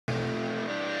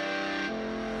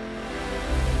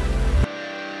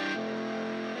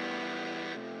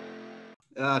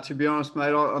To be honest,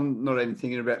 mate, I'm not even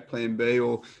thinking about Plan B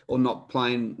or not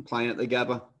playing at the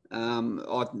Gabba. I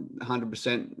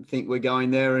 100% think we're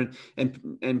going there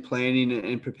and planning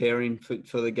and preparing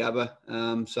for the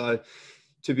Gabba. So,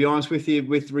 to be honest with you,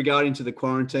 with regarding to the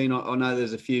quarantine, I know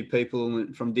there's a few people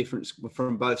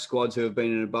from both squads who have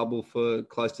been in a bubble for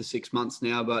close to 6 months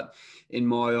now. But in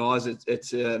my eyes,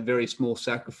 it's a very small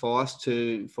sacrifice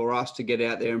for us to get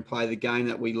out there and play the game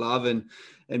that we love and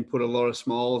put a lot of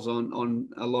smiles on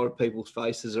a lot of people's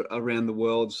faces around the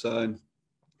world. So,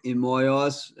 in my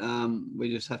eyes,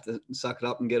 we just have to suck it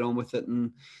up and get on with it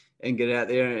and get out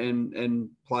there and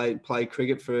play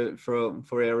cricket for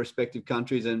our respective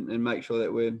countries and make sure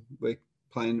that we're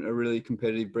playing a really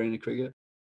competitive brand of cricket.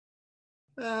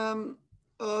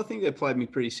 I think they've played me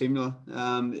pretty similar.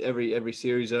 Every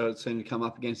series I seem to come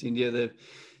up against India,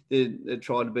 they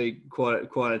tried to be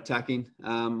quite attacking.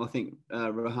 I think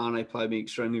Rahane played me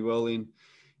extremely well in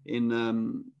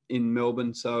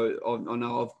Melbourne, so I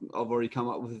know I've already come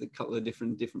up with a couple of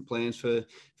different plans for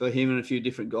him and a few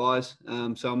different guys.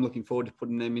 So I'm looking forward to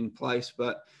putting them in place.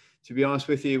 But to be honest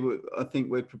with you, I think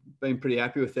we've been pretty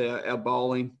happy with our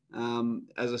bowling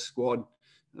as a squad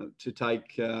to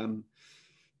take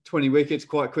 20 wickets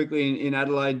quite quickly in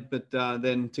Adelaide, but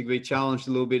then to be challenged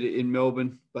a little bit in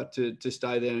Melbourne, but to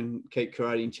stay there and keep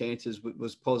creating chances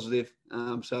was positive.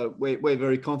 So we're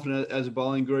very confident as a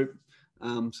bowling group.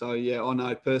 So, yeah, I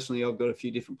know personally I've got a few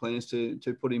different plans to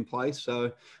put in place.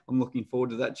 So I'm looking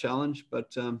forward to that challenge.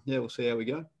 But, yeah, we'll see how we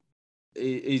go.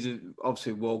 He's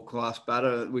obviously a world-class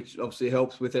batter, which obviously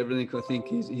helps with everything. I think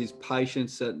his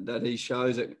patience that he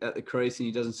shows at the crease, and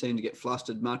he doesn't seem to get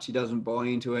flustered much. He doesn't buy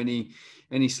into any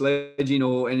sledging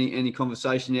or any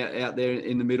conversation out there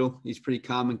in the middle. He's pretty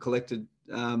calm and collected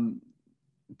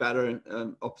batter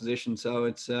opposition. So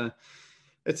it's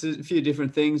a few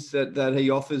different things that he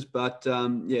offers, but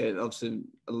yeah, obviously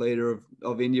a leader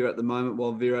of India at the moment.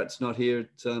 While Virat's not here,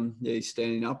 he's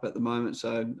standing up at the moment.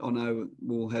 So I know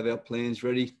we'll have our plans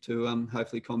ready to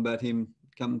hopefully combat him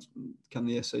come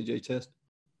the SCG test.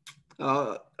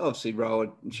 Obviously,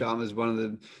 Rohit Sharma is one of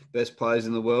the best players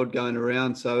in the world going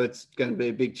around, so it's going to be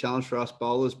a big challenge for us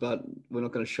bowlers, but we're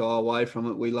not going to shy away from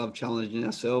it. We love challenging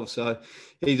ourselves, so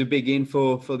he's a big in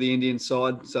for the Indian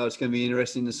side, so it's going to be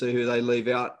interesting to see who they leave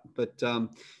out. But,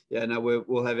 yeah, no,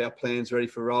 we'll have our plans ready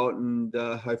for Rohit, and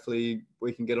hopefully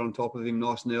we can get on top of him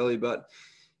nice and early, but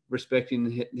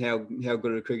respecting how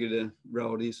good a cricketer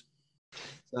Rohit is.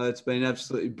 So it's been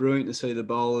absolutely brilliant to see the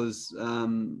bowlers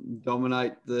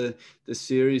dominate the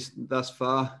series thus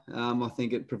far. I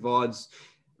think it provides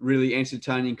really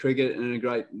entertaining cricket and a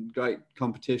great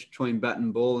competition between bat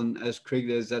and ball. And as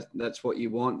cricketers, that's what you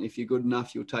want. If you're good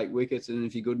enough, you'll take wickets, and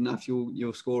if you're good enough,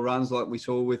 you'll score runs, like we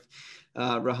saw with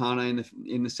Rahane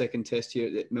in the second test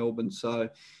here at Melbourne. So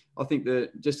I think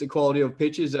that just the quality of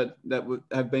pitches that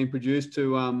have been produced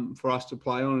for us to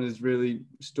play on has really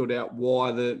stood out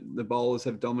why the bowlers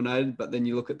have dominated. But then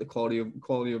you look at the quality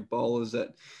of bowlers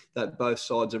that both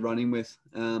sides are running with.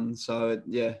 So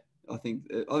yeah, I think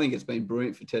it's been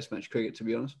brilliant for Test match cricket, to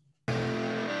be honest.